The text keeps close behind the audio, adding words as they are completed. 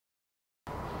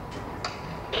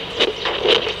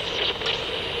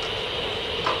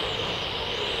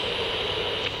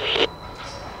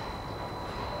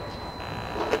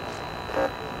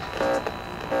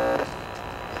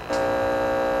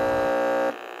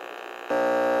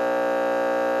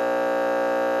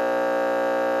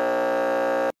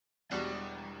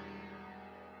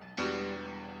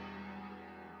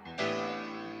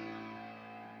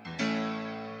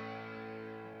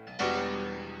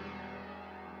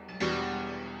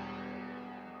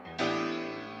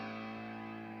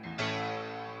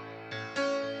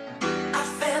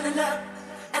in love,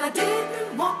 and I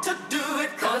didn't want to do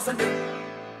it 'cause I knew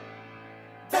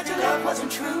that your love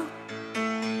wasn't true.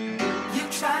 You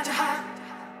tried to hide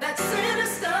that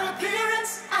sinister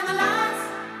appearance and the lies,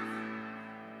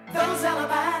 those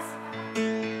alibis.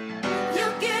 You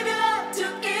give your love to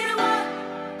anyone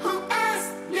who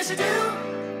asks, yes you do.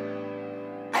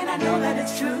 And I know that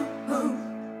it's true,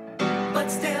 but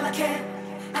still I can't.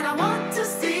 And I want to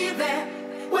see you there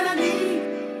when I need.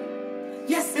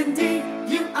 Yes indeed,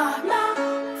 you are my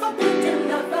forbidden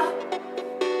lover.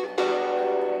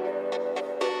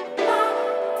 My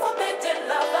forbidden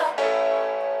lover.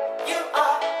 You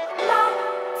are my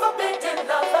forbidden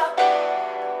lover.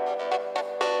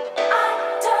 I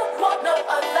don't want no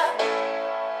other.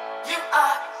 You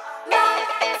are my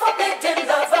forbidden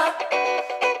lover.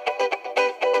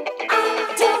 I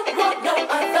don't want no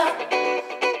other.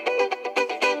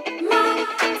 My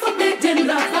forbidden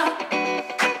lover.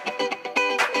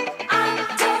 I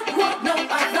don't want no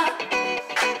other.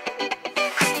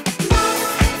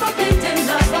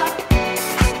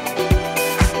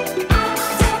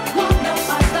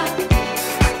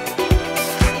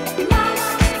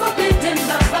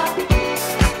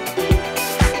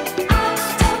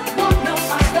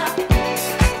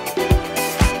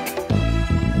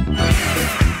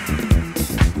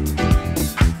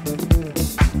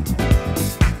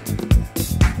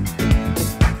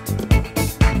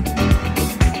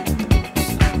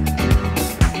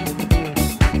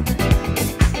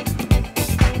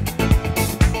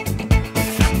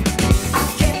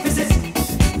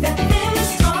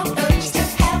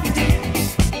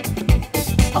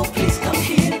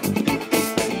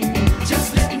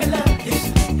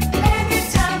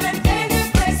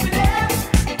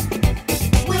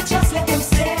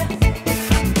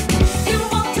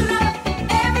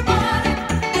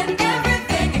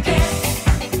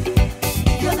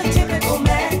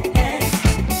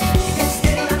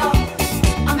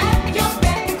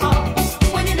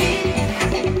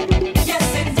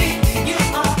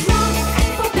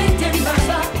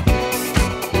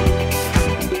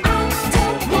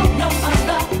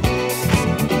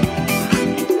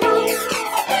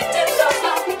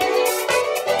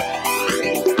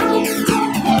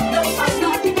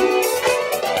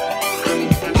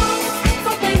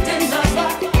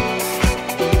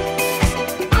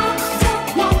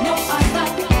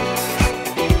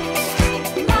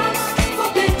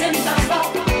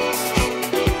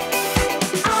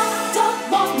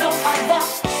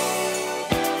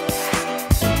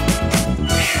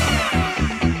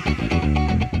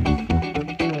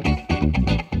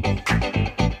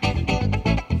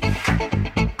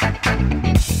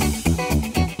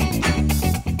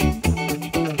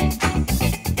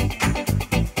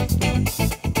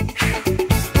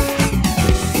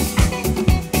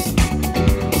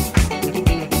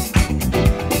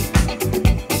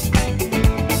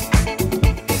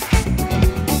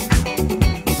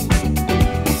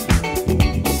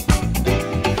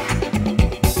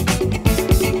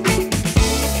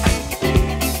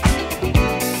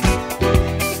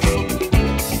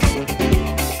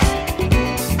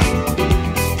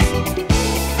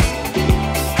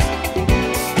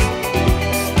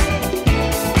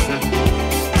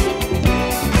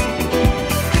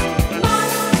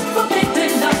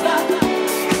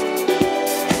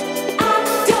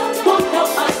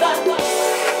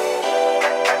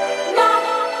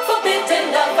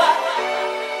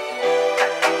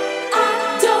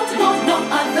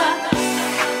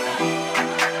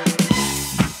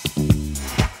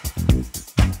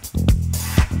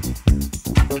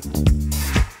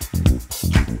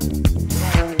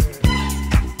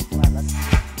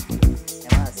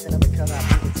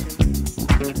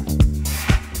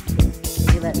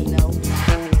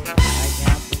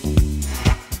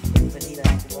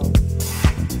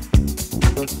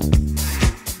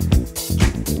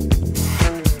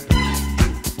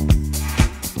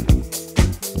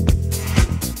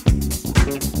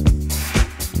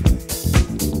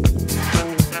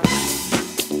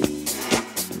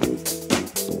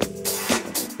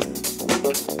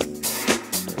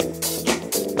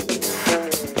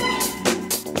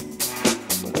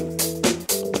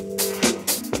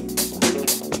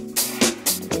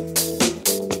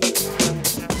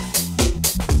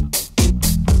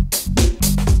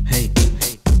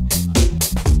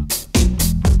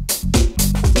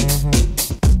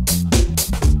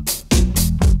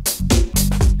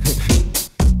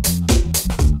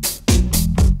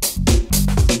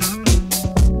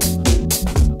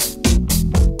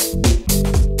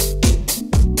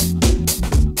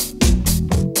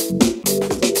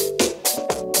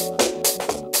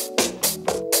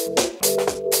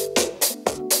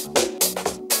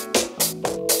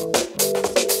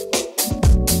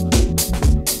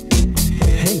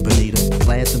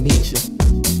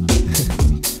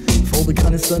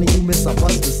 Sonny, you miss, I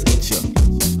must have sent you.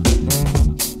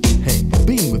 Hey,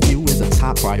 being with you is a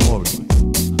top priority.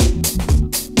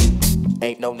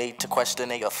 Ain't no need to question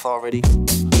the authority.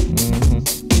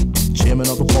 Chairman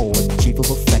of the board, chief of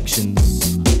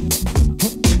affections.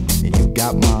 And you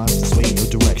got mine to sway your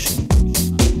direction.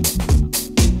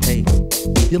 Hey,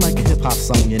 you like a hip-hop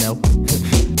song, you know.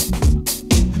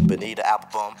 Benita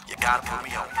album, you gotta put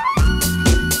me on.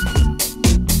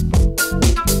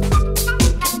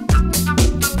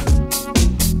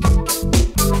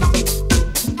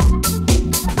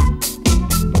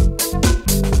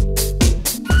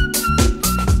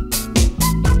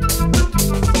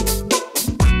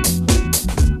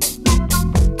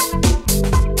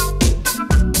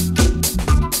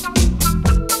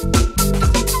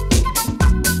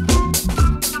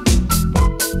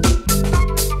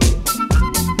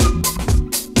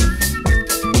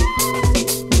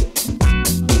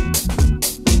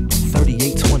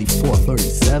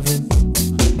 37.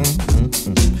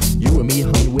 You and me,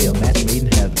 honey, we're a match made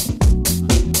in heaven.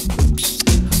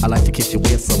 I like to kiss you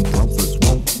where some brothers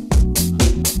won't.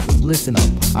 Listen up,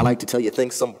 I like to tell you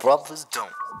things some brothers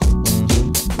don't.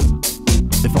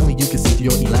 If only you could see through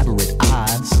your elaborate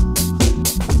eyes.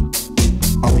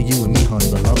 Only you and me, honey,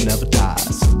 the love never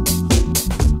dies.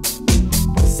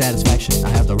 Satisfaction, I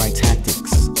have the right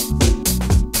tactics.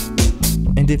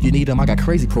 And if you need them, I got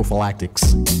crazy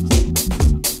prophylactics.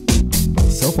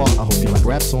 So far, I hope you like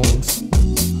rap songs.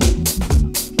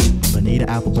 Bonita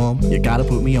Applebum, you gotta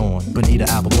put me on. Bonita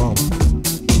Applebum,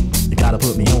 you gotta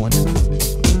put me on.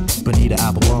 Bonita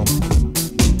Applebum,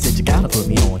 said you gotta put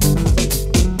me on.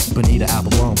 Bonita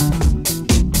Applebum,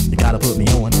 you gotta put me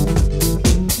on.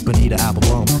 Bonita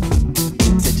Applebum,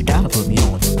 said you gotta put me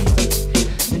on.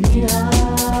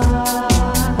 Bonita.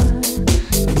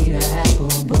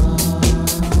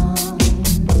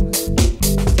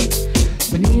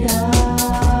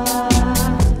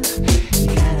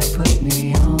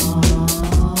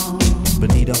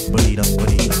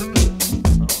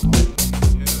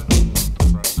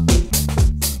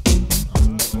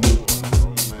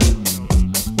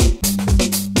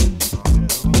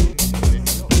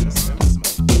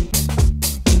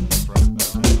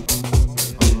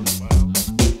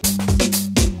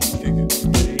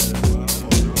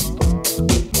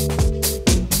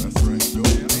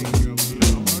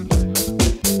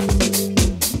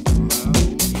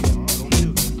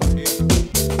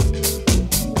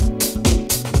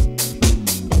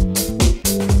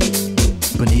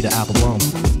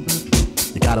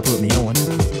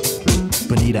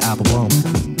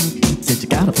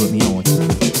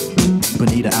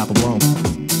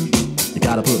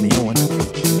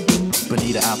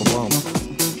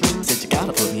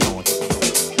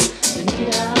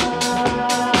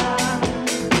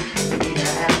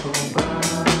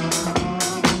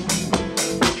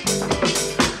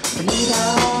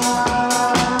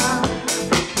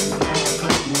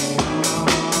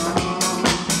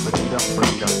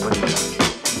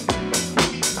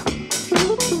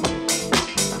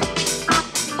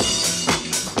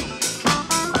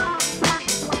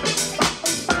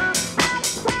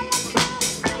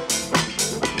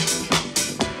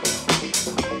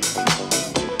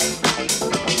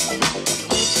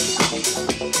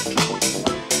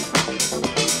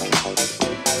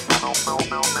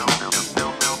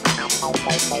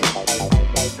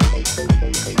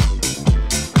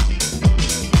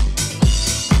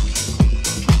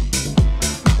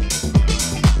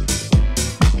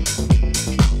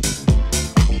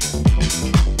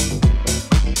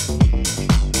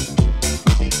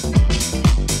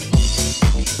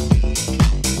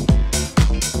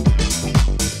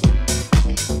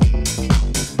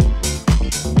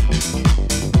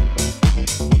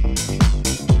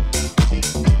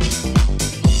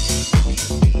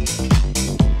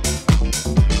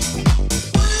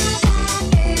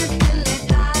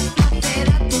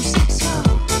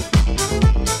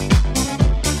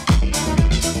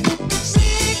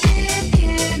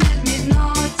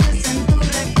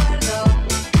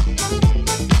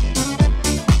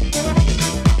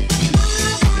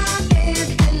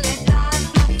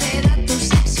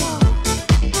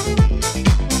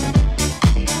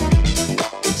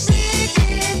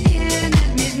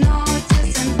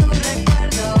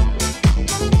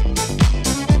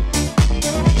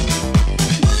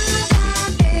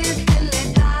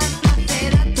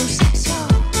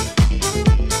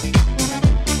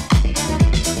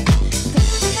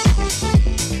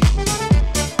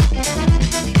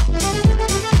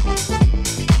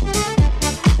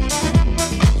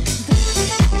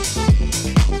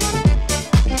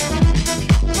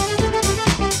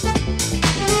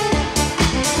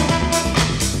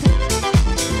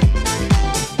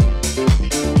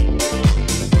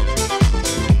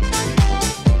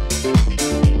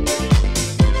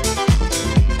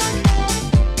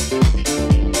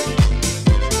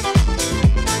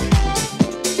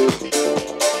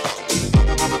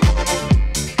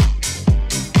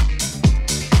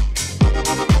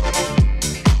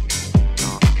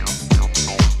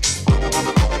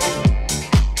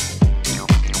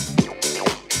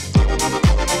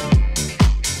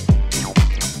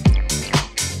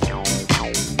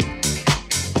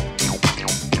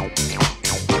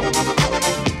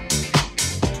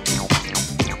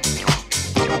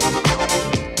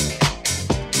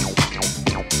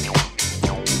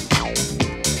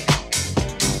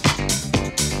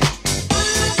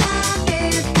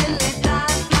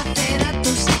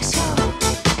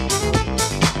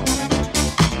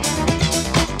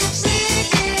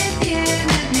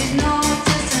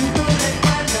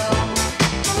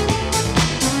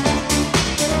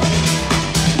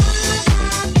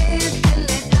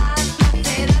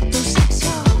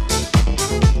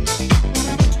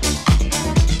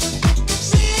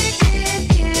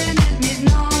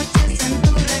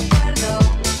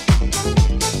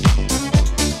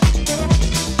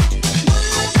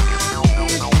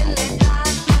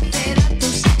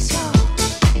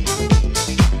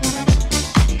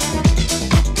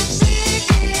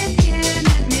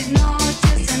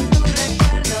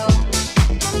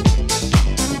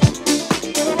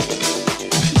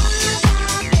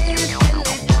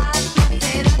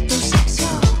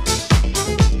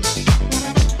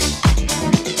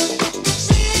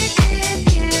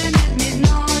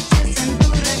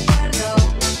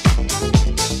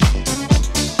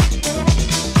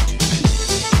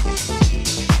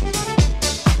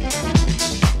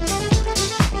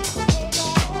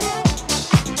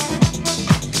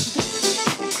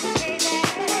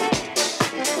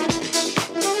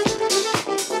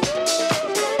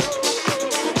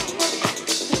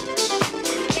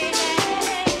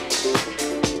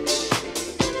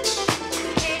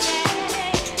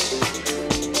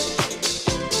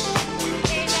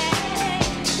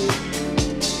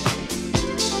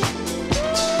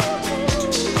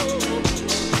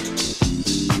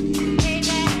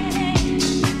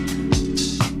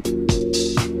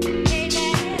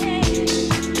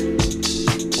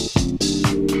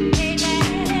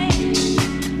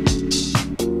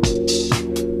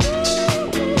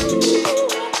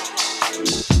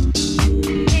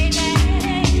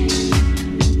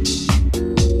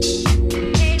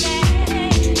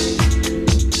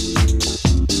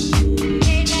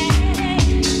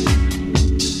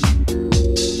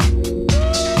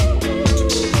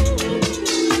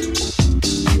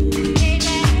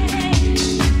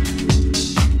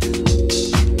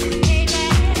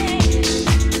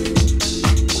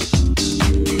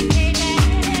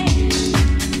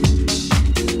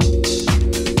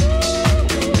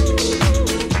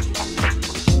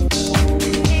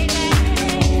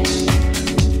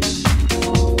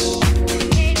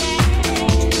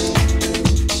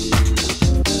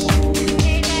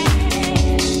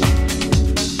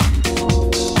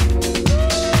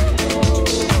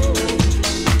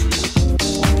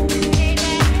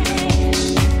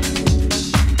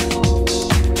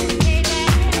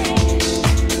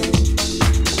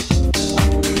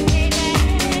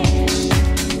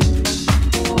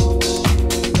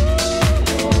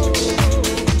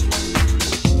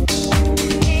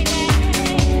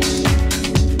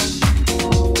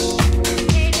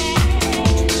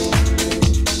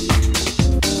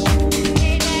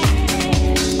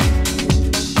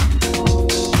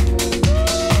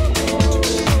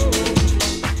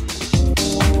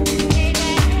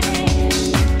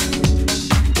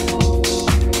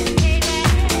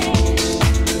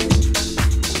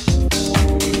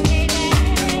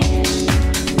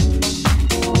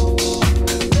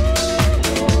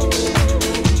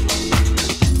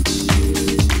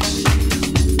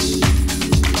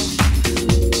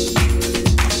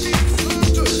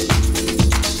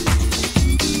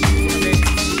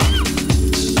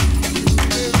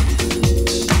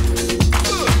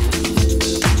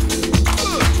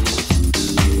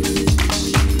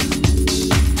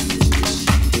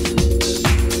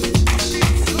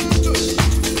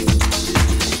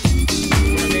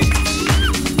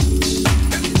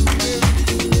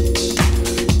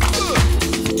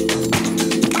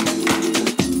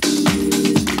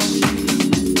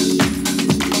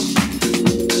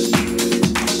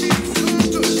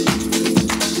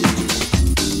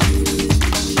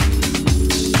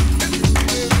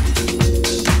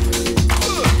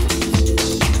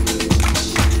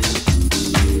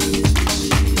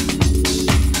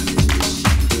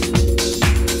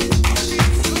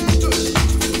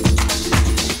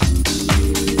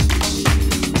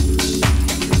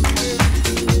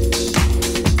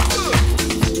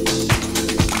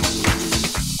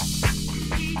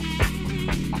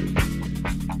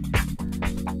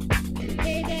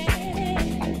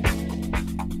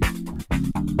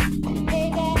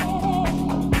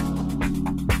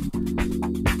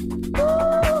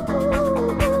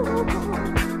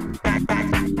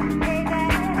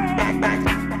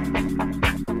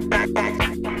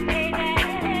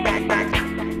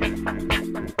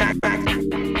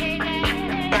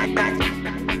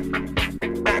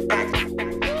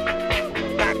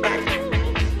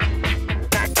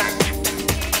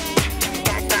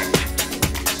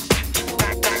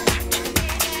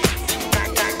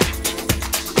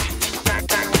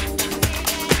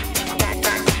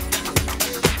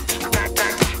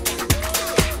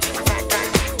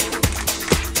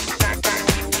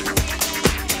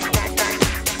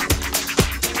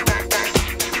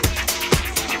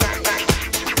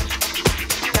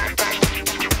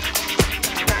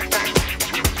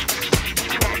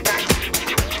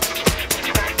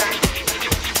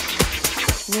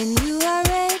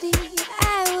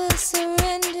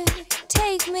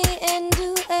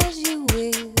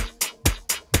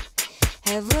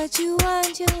 Have what you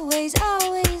want, your way's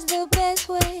always the best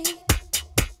way.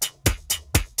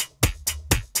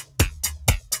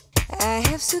 I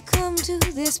have succumbed to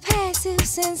this passive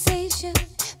sensation,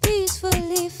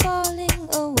 peacefully falling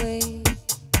away.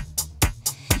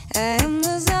 I am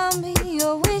the zombie,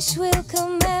 your wish will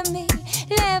command me.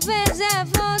 Laugh as I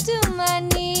fall to my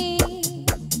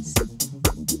knees.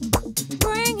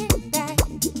 Bring it back,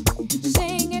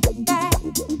 sing it back.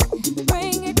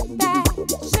 Bring it back,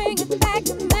 sing it back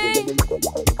to me.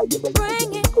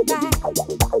 Bring it back,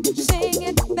 sing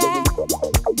it back.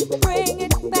 Bring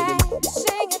it back,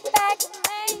 sing it back to me.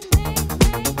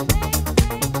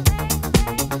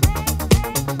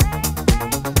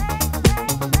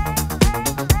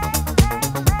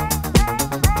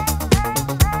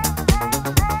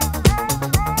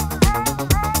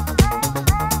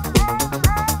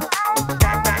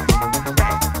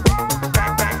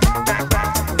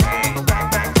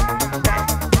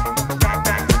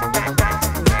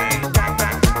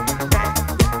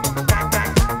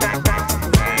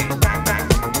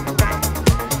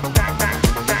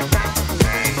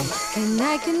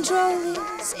 Control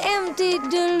this empty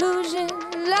delusion,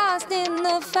 lost in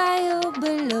the fire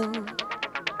below.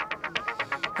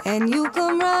 And you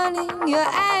come running, your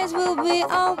eyes will be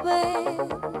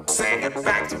open. Sing it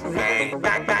back to me,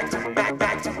 back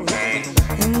to me.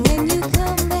 And when you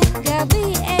come back, I'll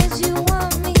be as you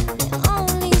want me,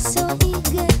 only so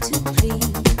eager to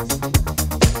please.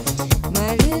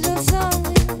 My little song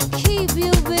will keep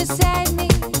you beside me,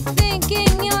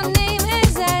 thinking your name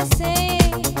as I sing.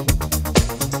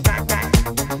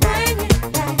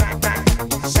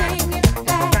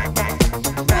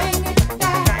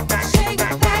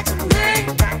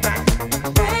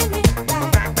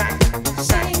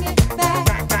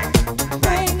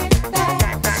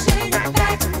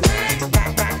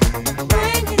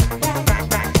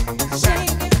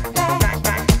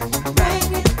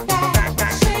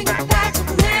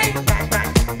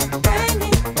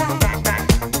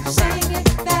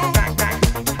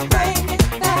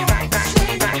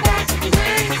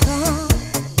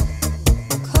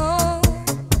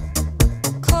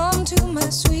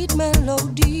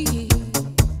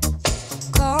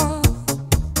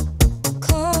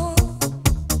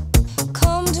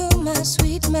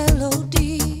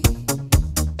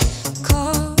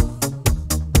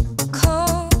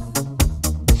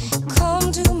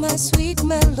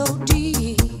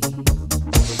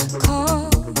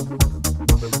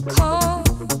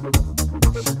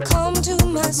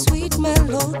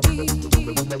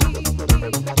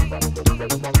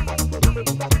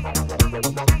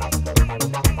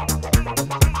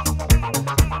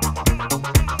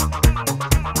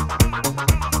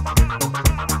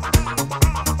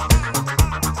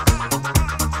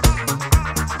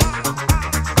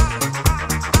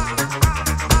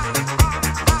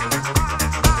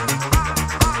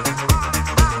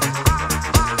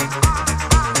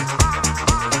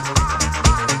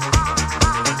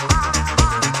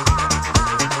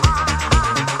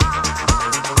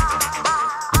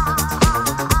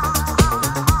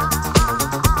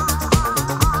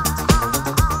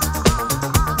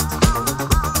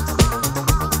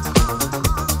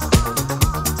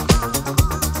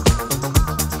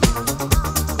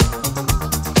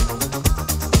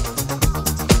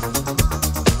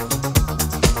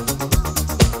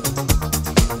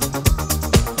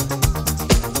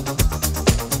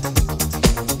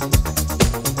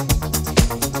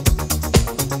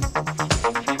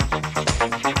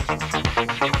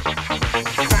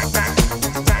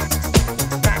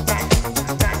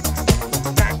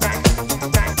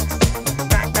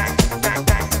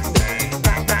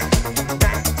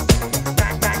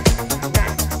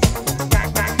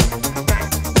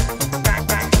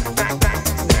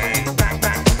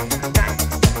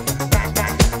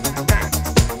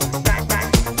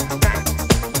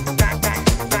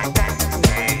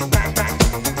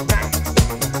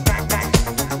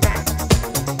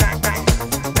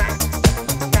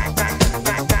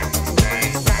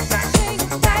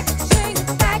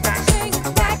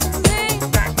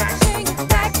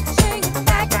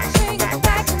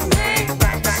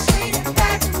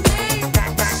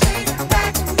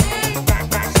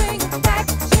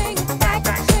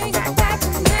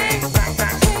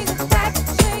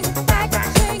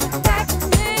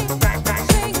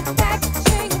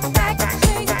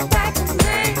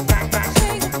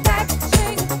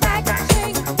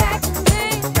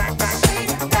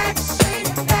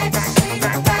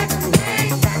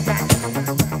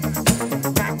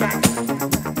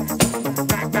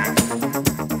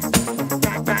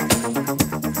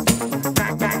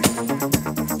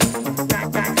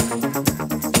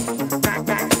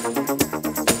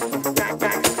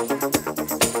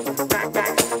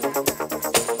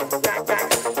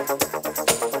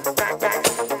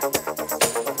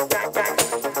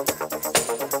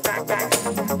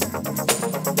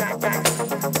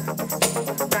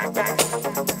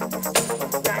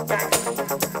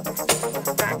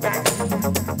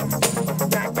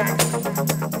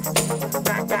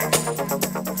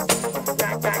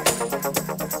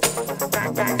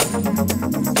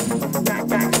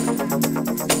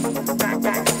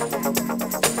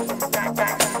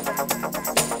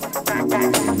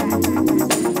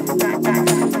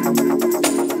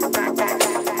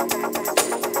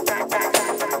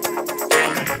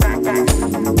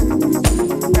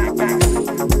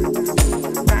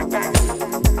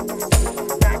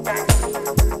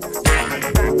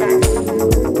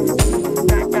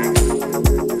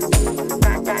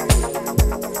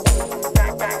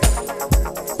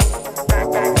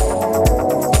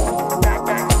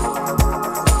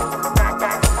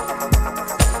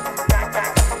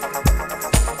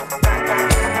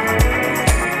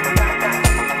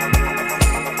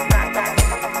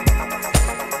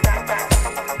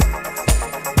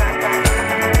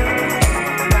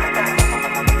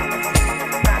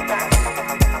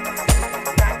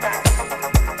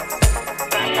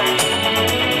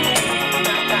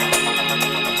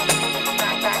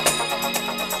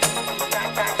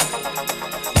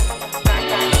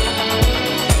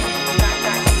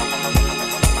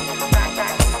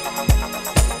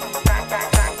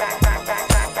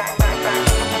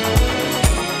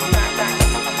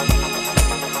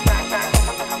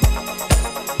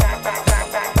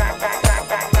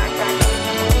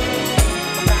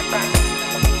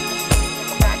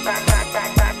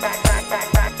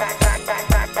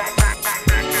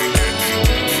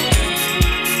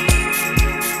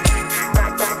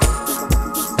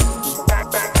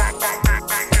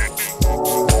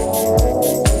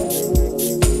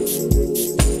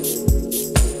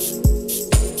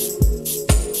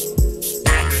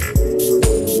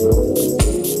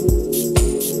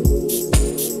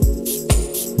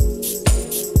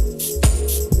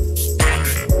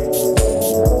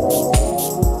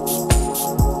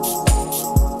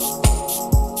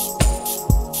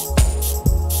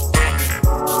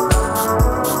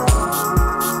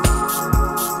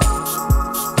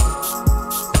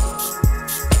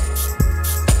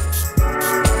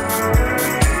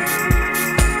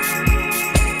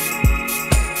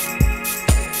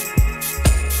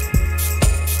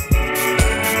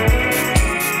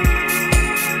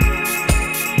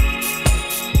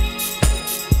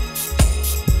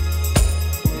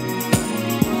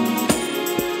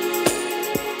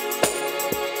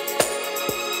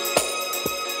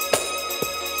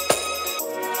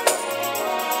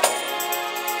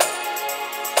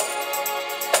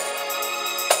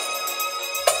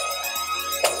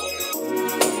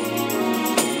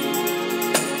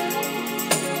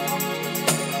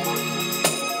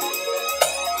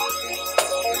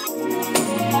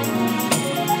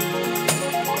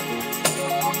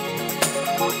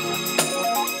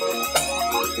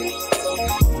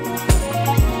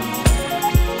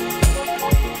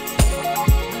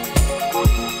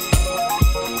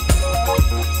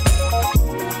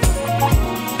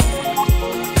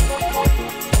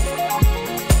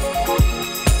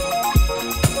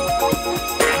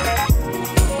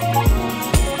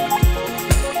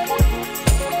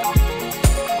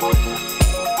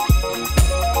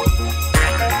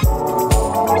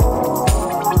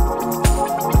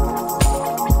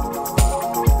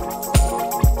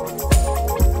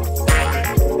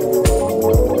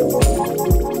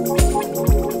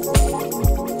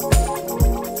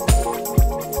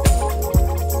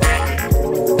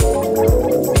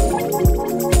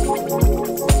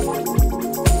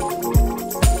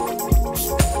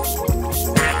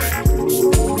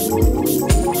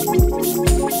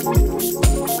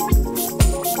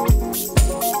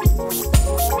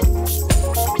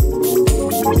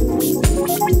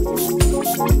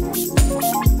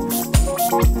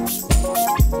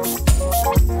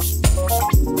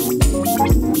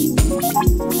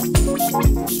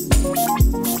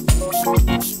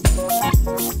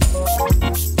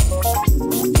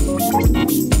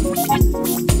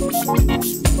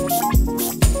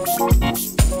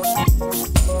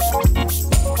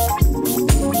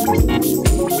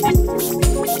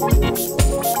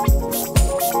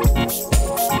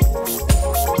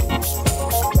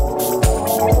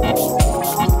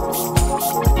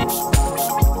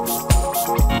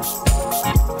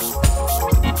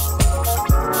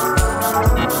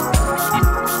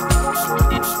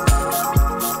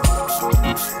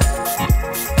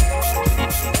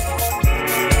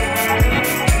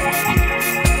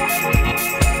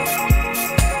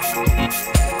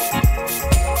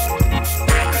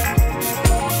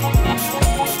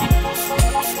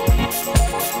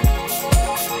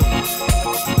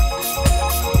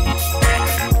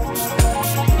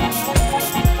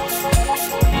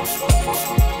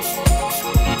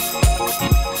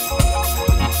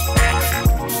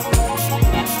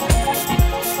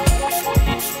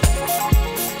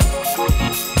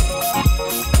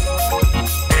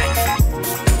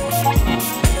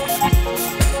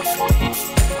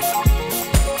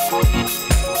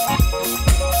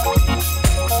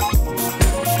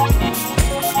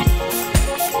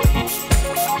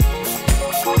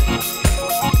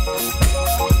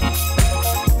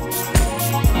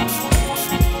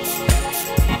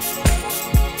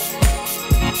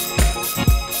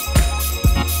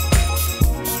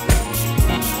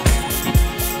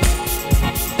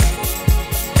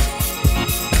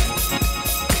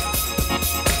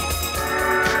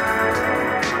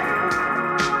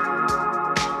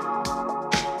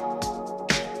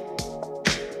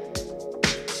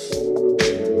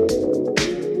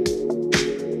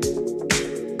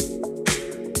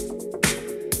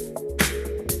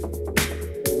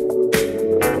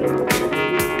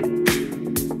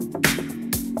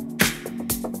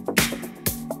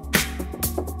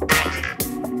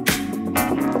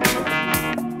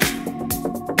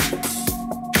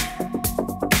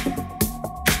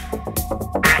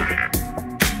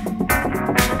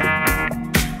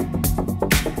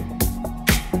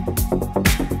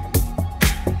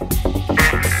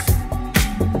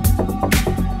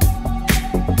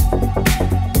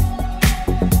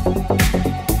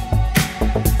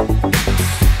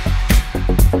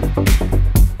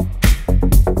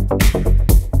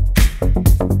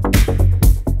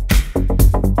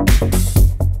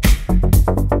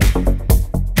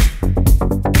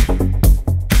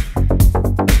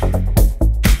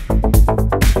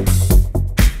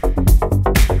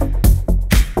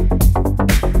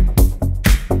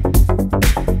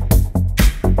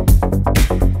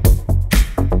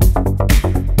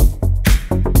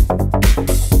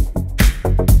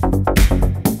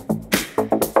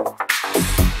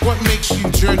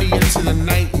 you journey into the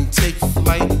night and take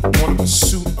flight on a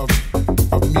pursuit of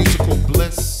musical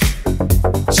bliss.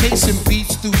 Chasing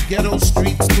beats through ghetto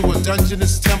streets, through a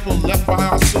dungeonous temple left by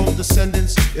our soul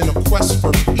descendants in a quest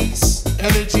for peace,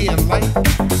 energy, and light.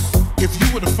 If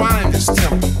you were to find this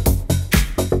temple,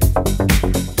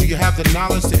 do you have the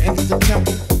knowledge to enter the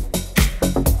temple?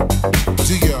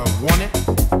 Do you want it?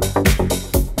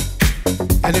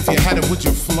 And if you had it, would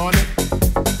you flaunt it?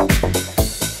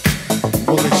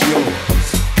 Well, it's yours.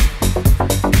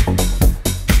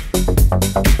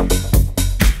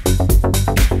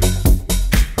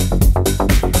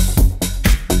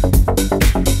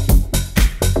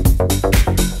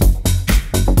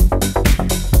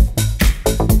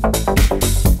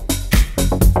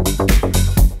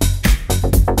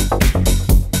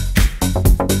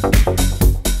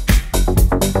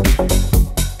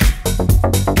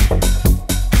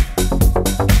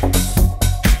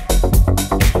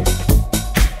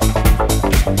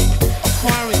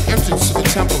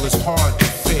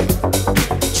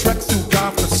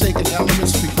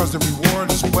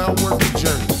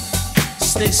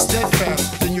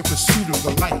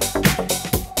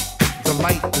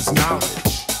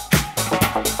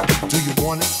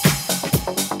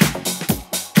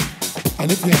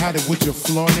 Would you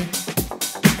flaunt it?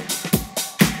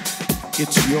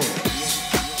 It's yours.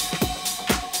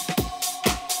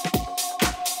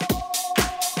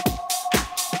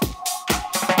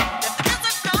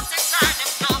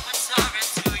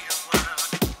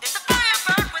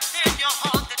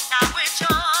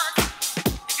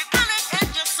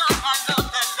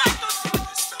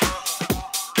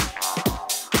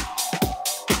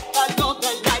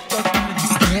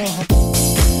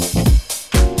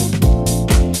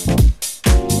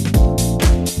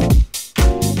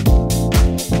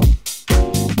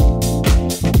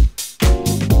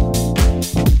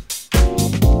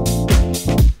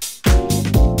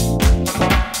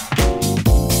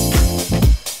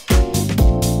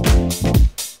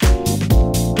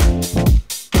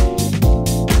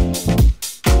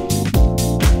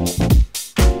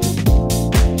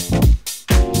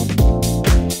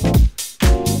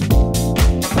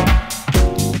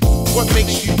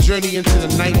 Journey into the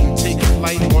night and take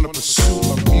flight on a pursuit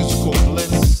of musical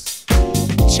bliss.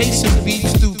 Chasing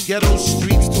beats through ghetto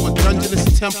streets to a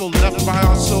dungeonous temple left by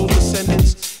our soul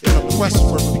descendants in a quest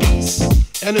for peace,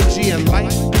 energy, and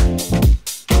light.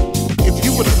 If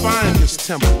you were to find this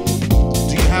temple,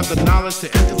 do you have the knowledge to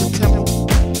enter the temple?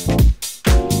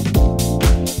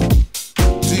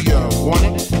 Do you want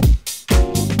it?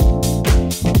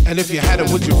 And if you had it,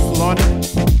 would you flaunt it?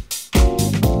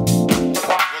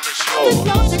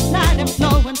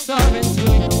 Flowing, soaring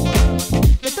through your world.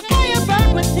 Let the fire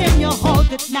burn within you,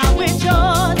 hold it, now it's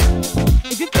yours.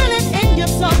 If you feel it in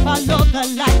yourself, follow the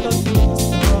light of this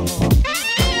world.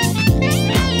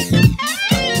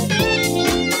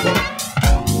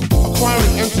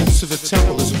 Acquiring entrance to the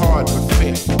temple is hard but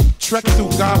fair. Trek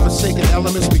through God-forsaken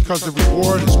elements because the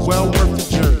reward is well worth the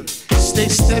journey. Stay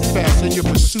steadfast in your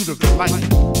pursuit of the light.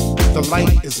 The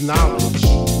light is knowledge.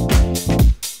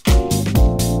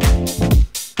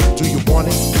 Do you want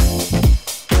it?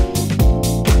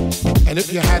 And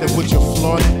if you had it, would you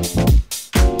flaunt it?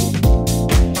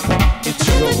 It's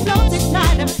yours. Flows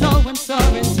ignite and flowing,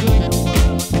 soaring through your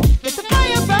world. Let the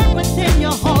fire burn within you,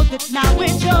 hold it, now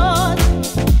it's yours.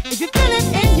 If you feel it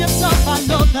in yourself,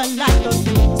 follow the light of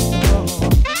this world.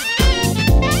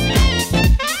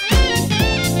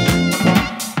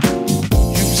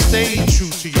 You've stayed true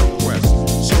to your quest,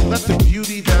 so let the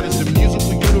beauty that is the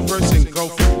musical universe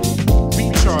engulf you.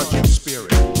 Recharge your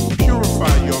spirit,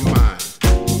 purify your mind,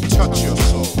 touch your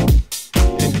soul,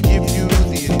 and give you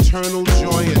the eternal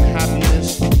joy and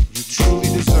happiness you truly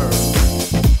deserve.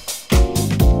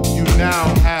 You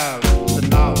now have the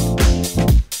knowledge.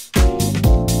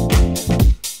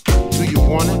 Do you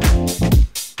want it?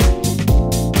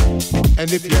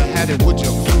 And if you had it, would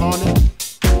you flaunt it?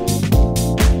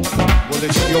 Well,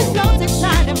 it's yours. Flows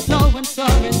ignite and flowing,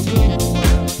 soaring through your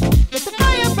world. Let the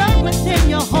fire burn within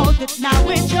you, hold it, now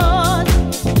it's yours.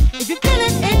 If you feel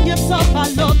it in yourself,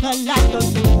 follow the light of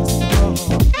this world.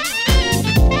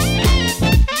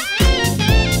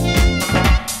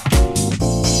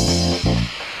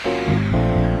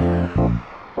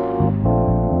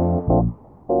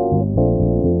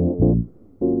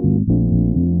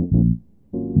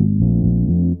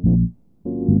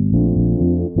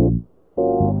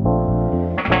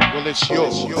 Well, it's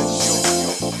yours.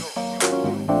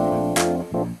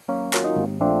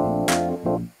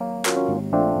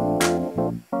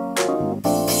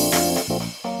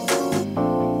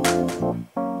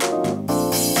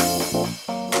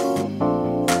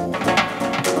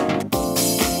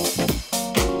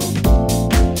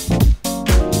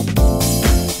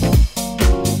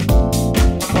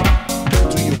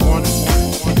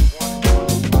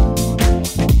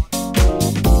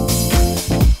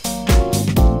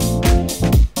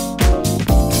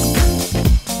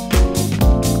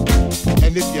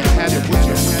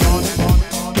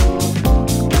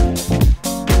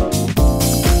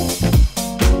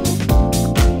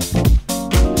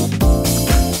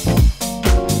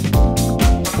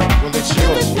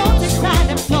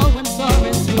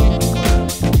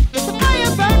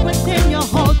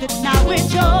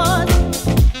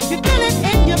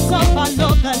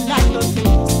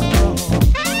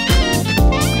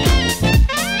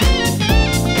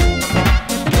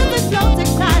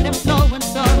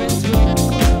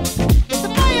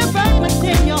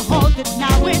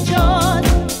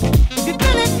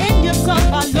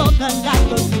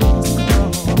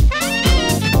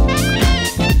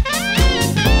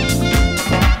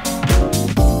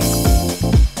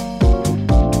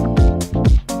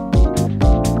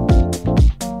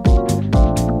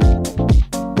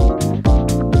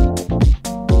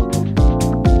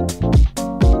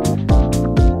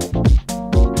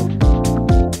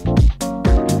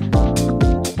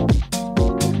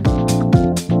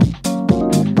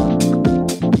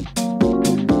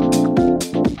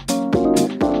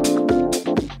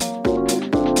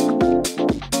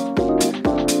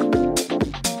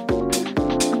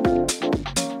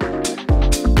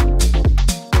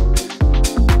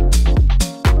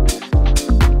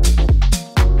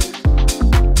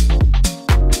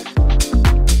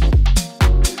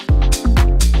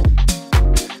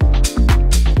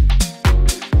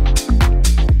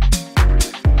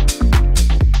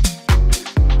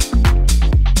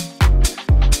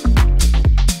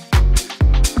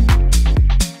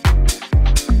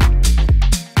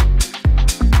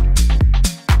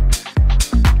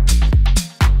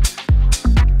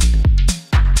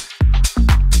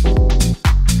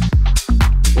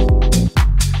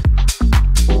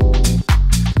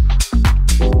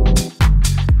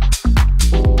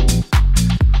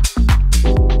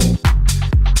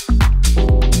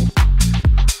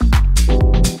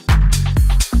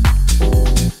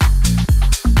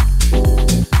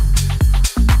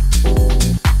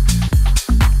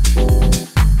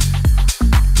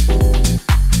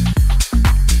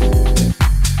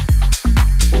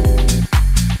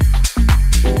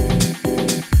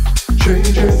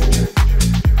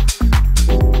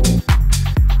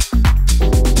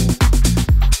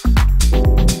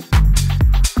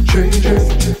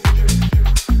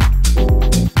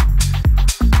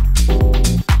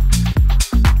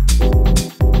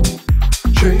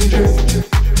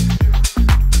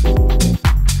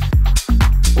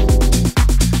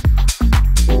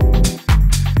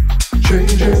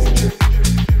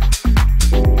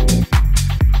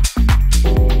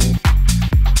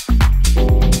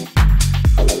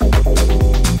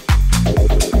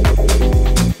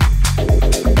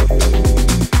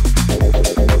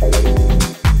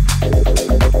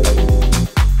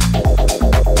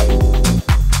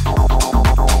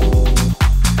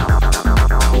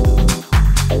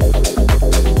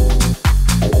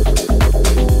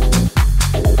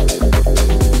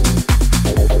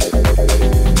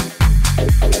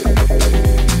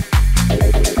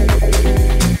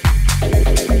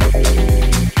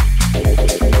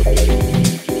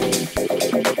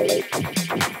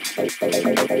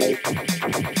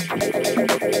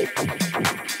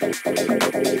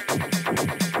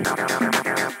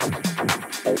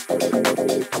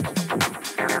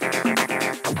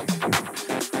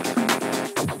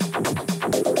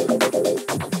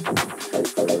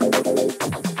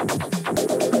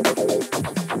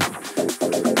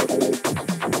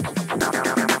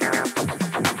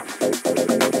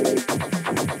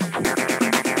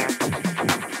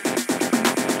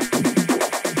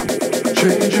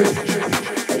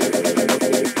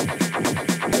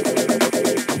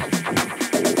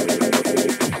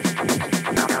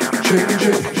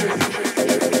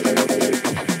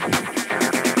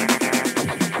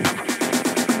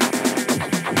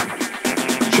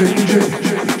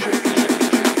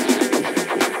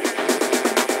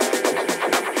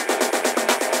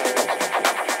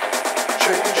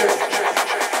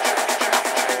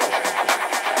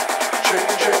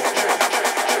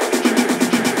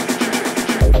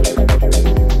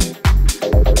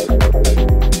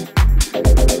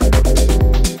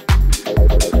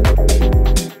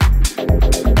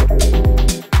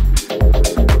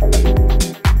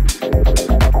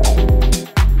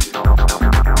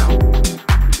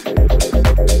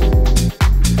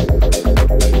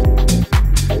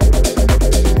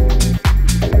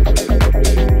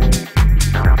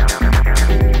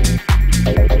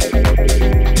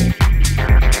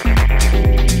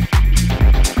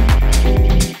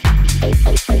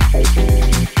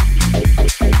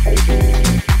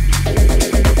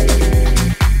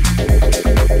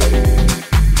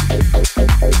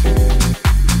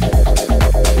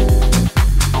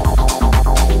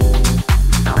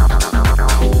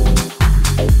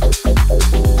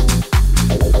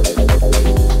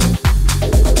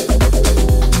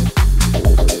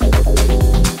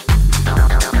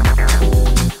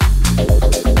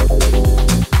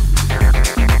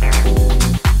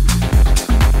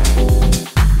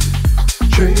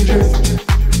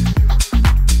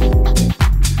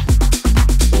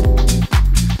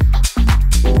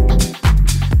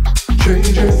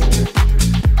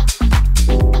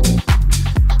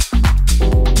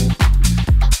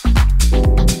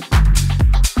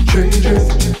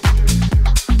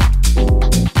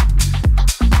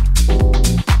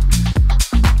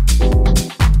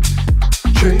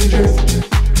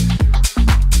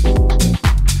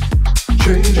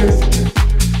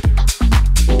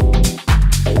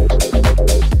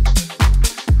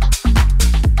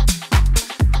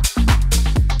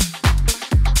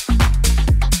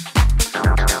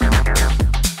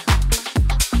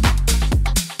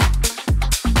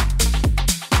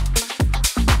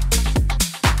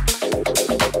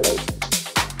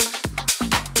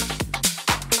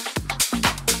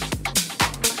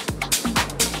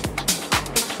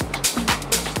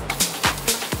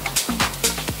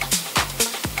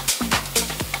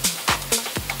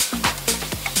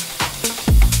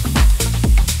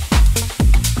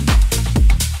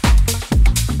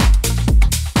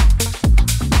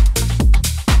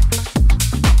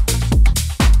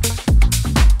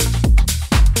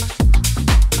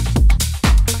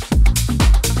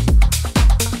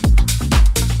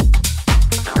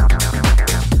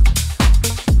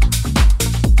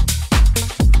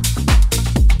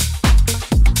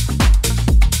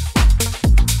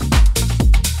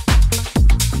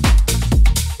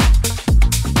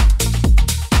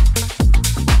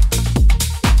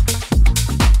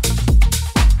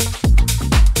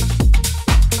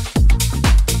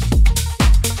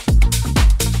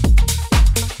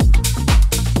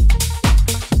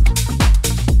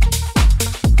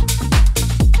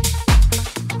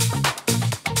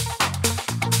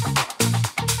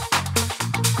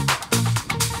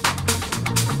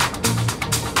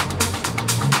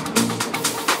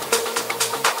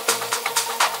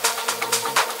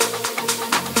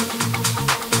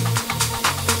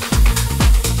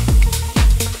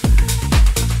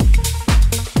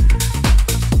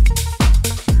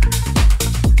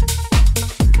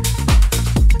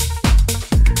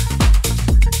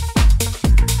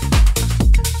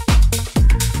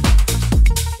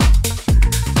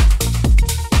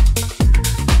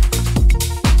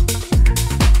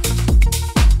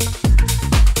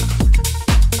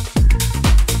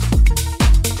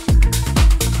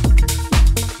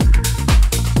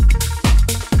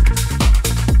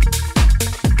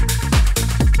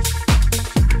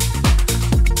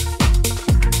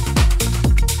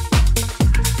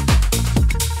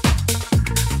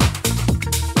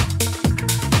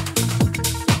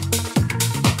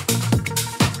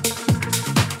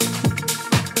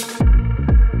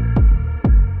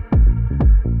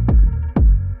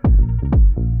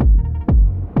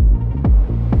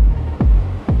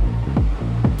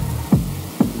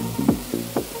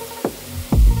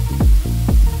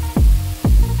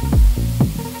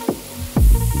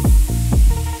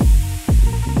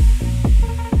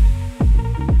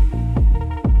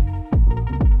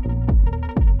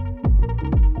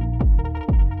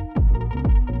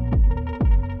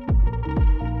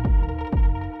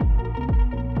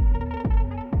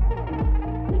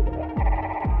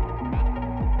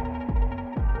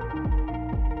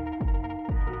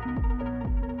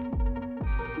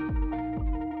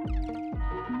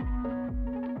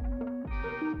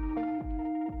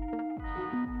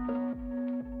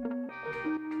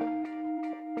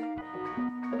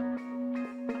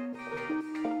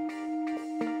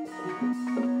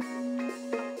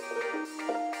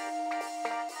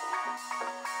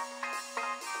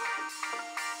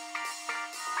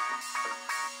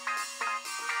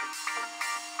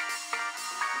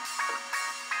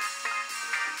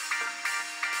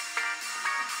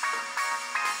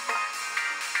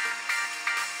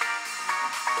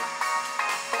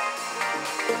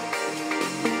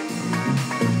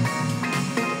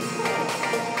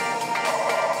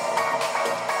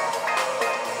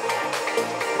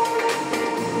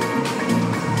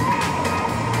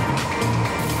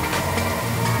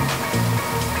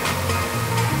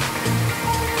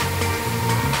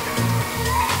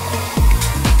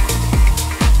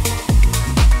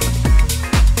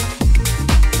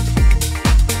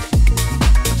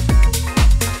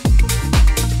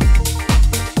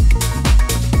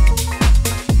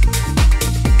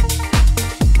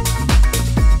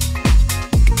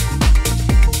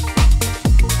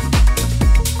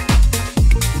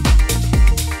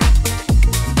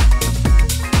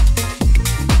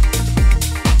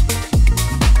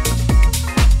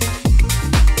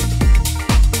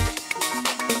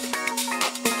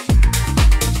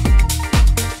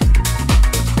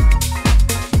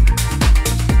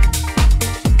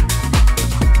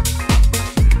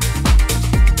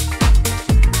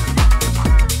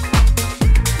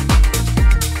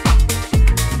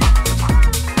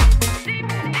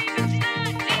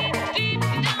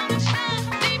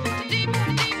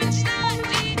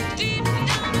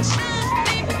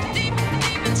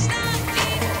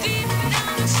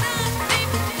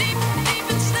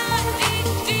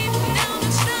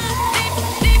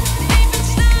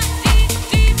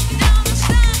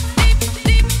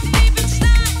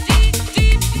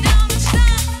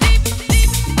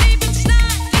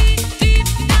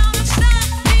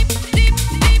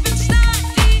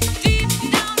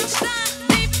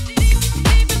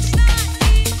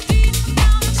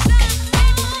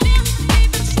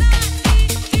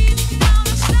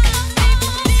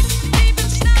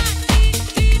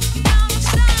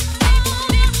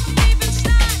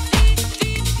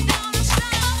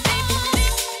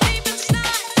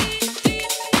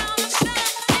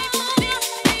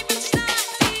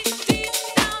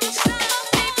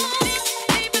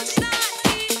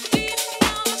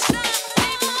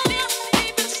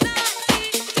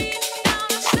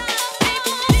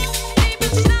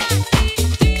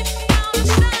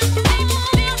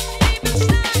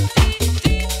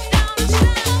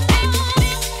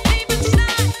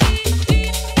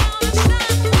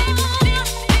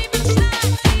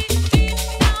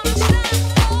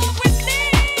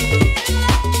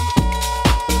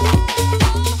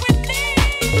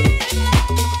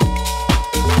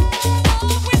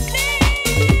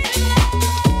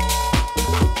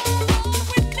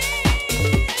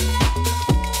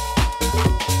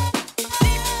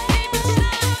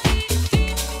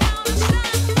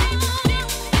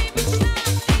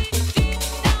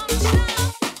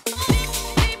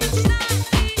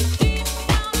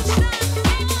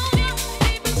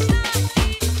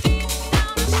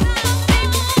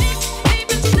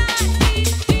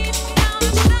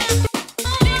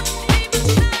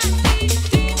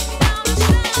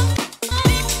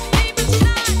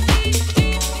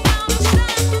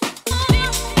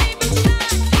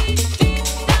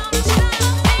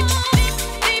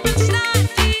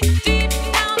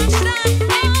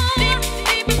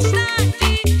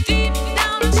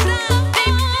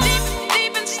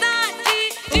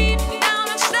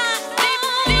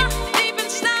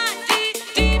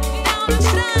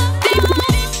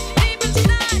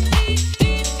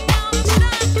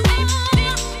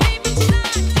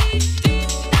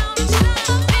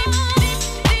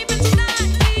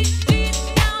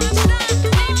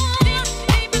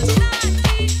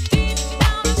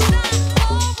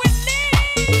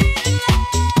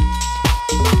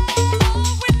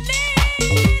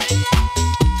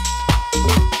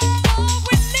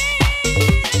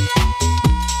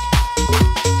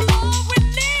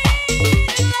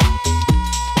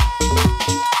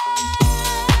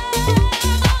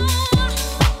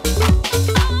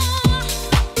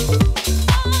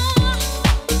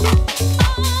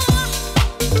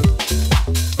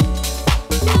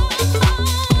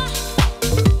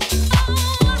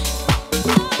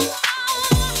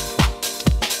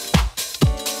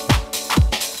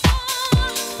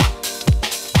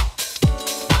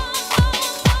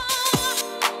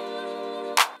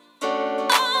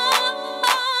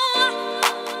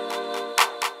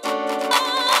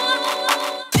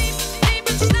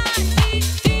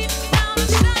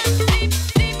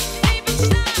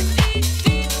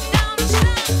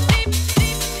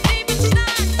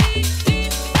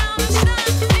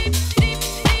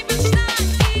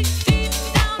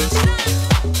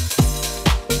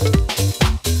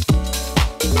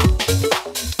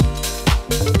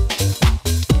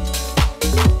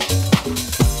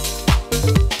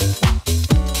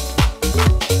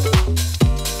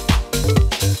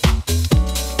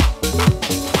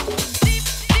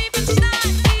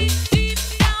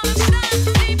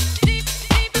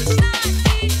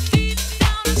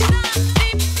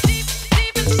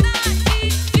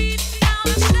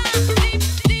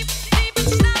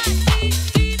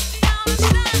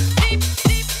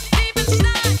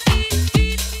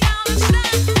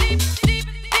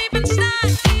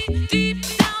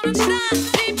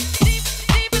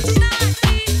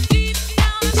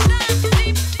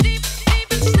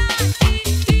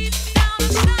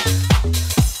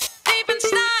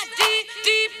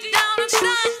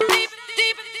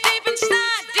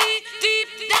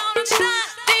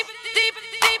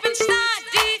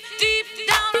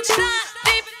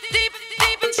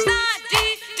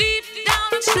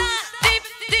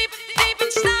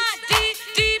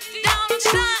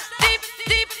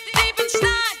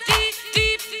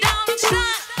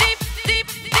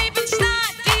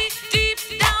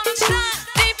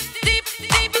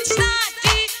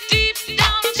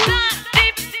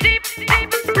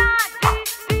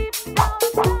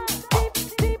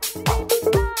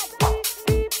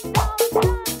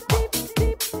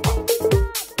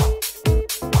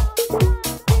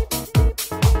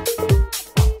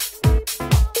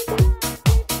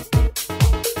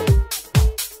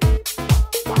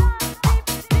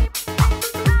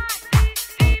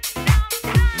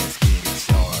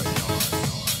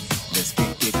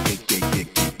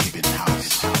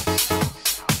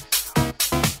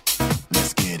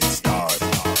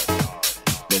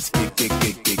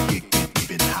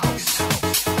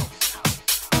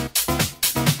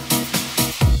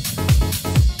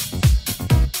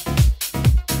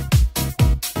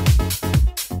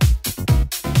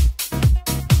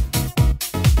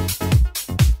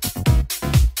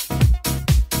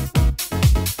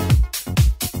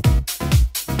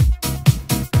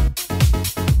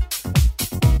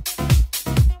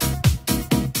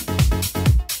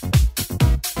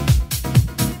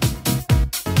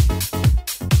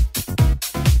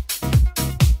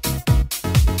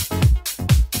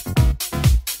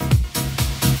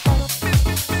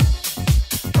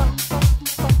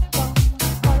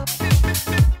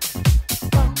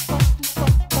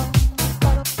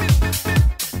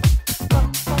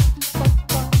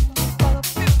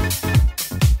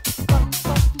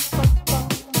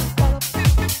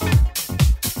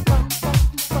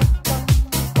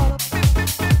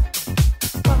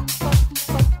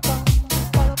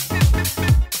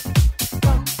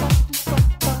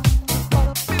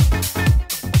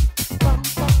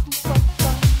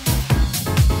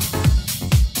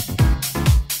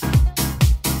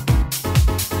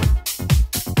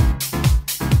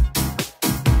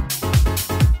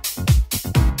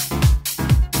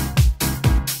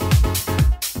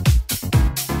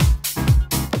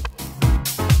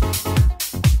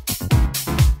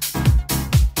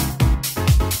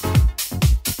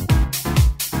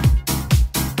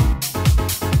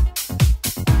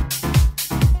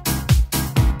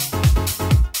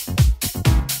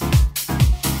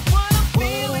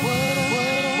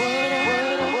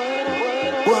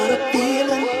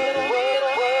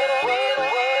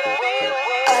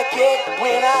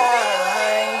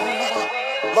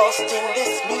 lost in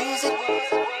this music.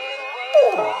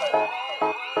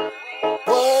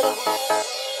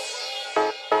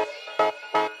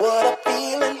 What a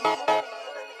feeling.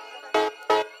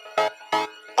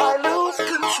 I lose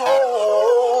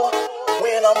control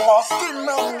when I'm lost in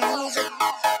my music.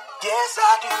 Yes,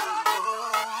 I do.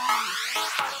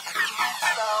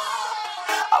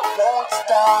 I won't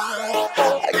stop.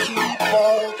 I keep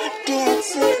on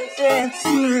dancing,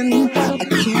 dancing. I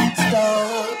can't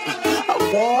stop. I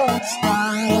won't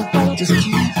stop. Just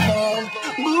keep on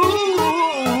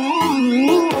moving.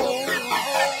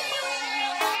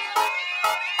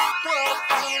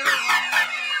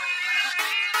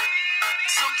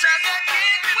 Sometimes I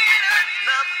can't wait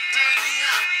another day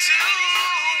to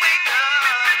wake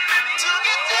up, to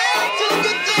get down, to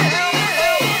get down.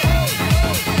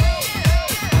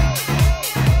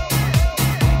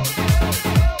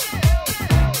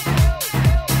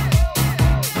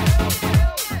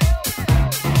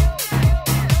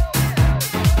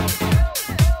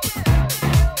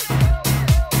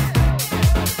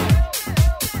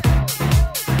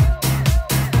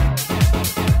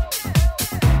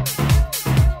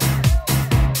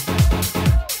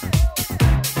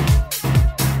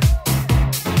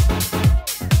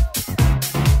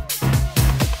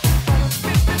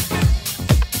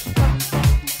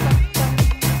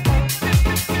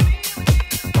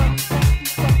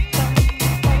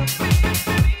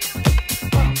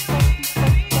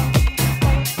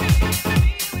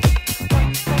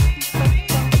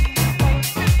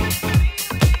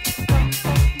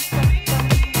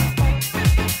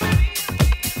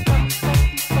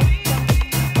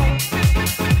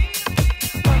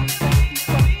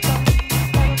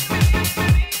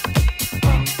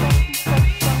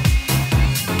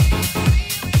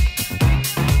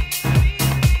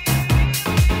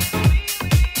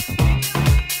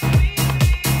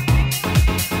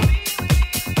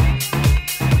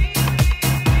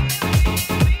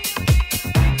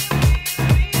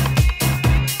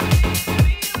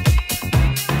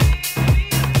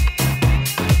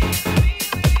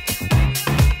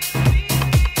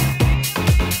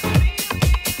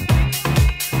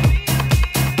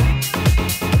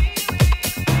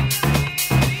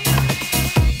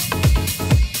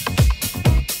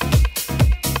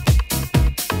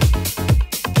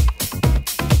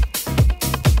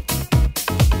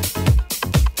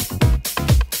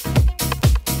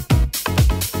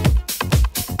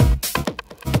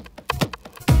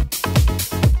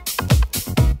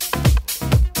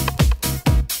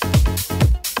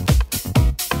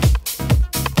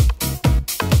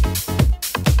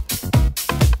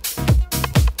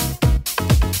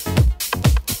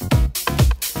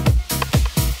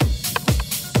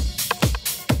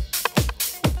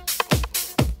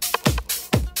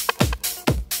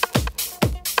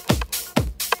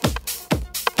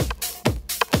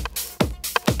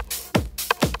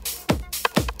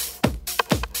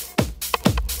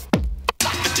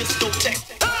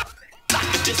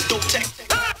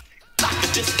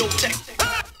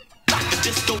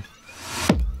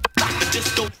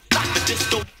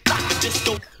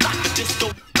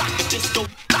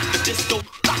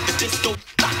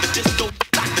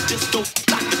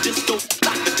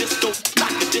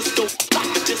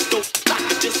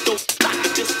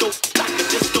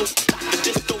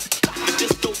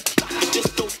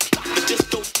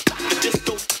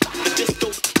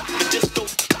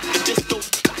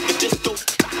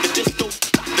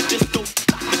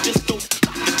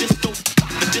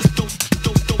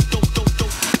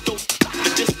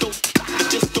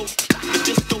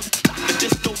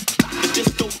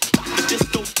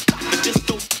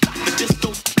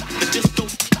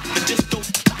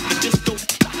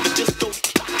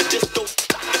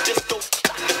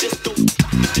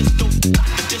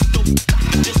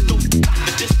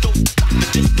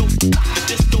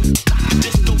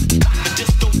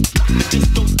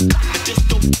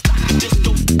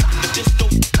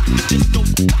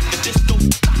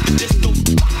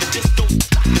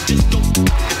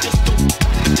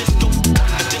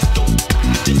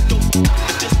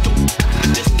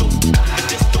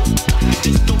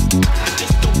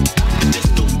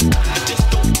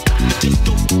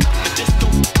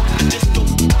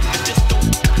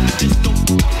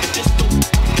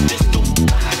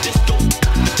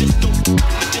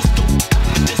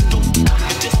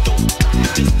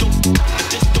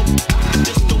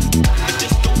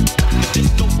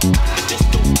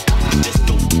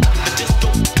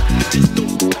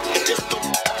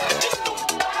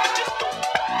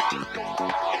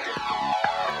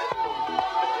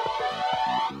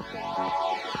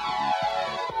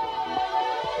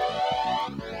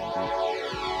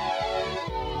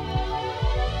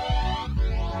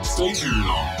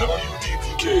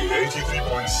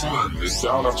 83.7, the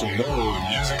sound of tomorrow, the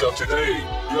music of today.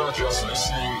 You are just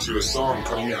listening to a song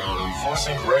coming out on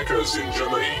Forcing Records in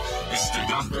Germany. It's the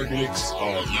Daft mix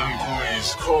of Young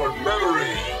Boys called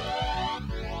Memory.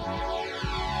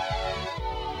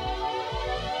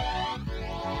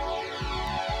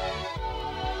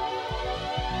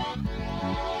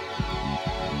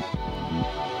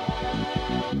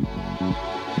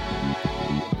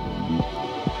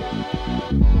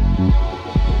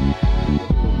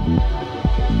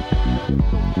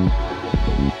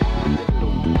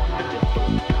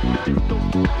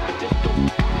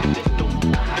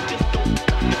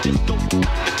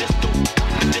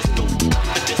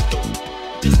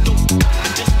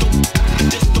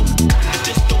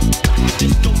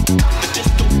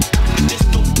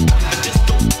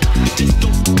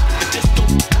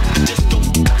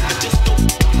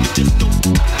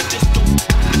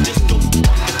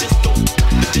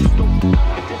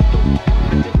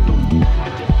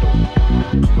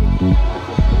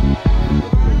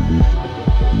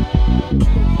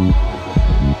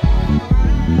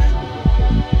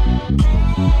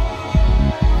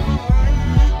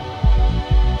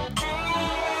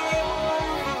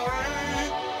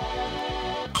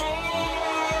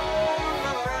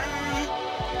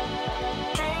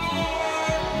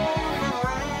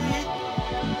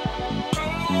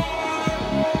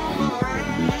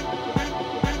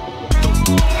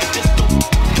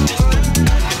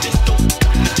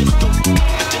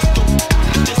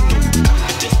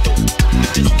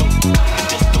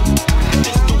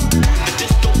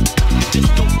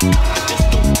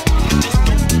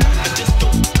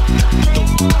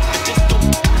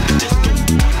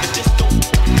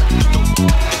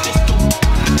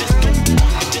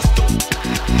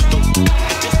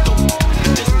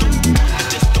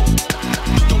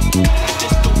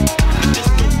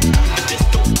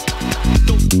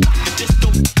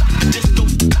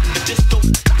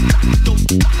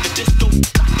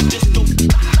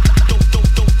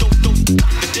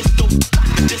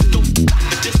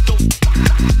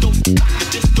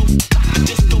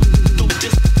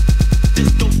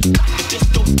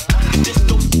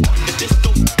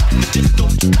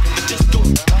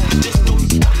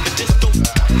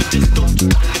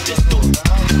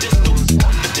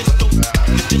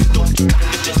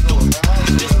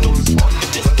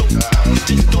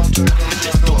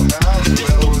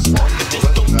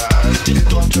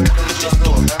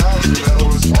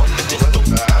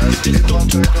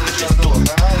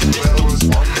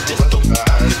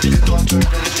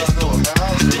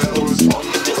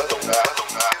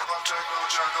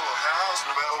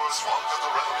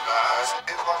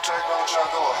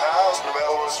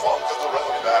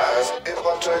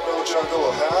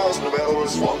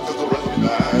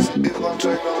 If I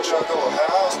take no jungle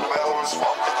house, no matter what's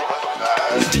wrong with the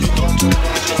rhythm nice.